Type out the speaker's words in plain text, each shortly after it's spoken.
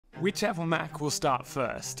Whichever Mac will start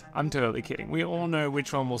first. I'm totally kidding. We all know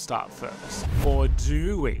which one will start first. Or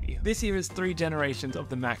do we? This here is 3 generations of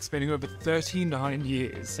the Mac spanning over 39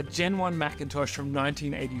 years. A Gen 1 Macintosh from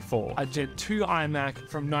 1984, a Gen 2 iMac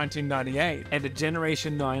from 1998, and a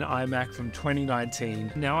Generation 9 iMac from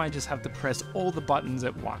 2019. Now I just have to press all the buttons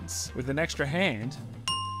at once. With an extra hand,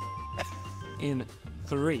 in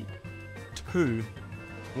 3, 2,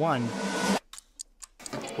 1.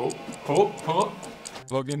 Oh.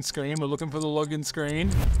 Login screen, we're looking for the login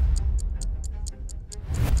screen.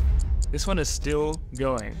 This one is still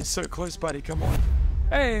going. It's so close, buddy, come on.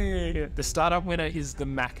 Hey! The startup winner is the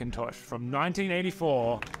Macintosh from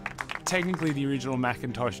 1984. Technically, the original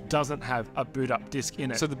Macintosh doesn't have a boot up disk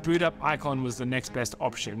in it, so the boot up icon was the next best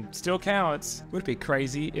option. Still counts. Would it be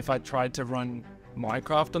crazy if I tried to run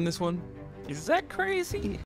Minecraft on this one? Is that crazy?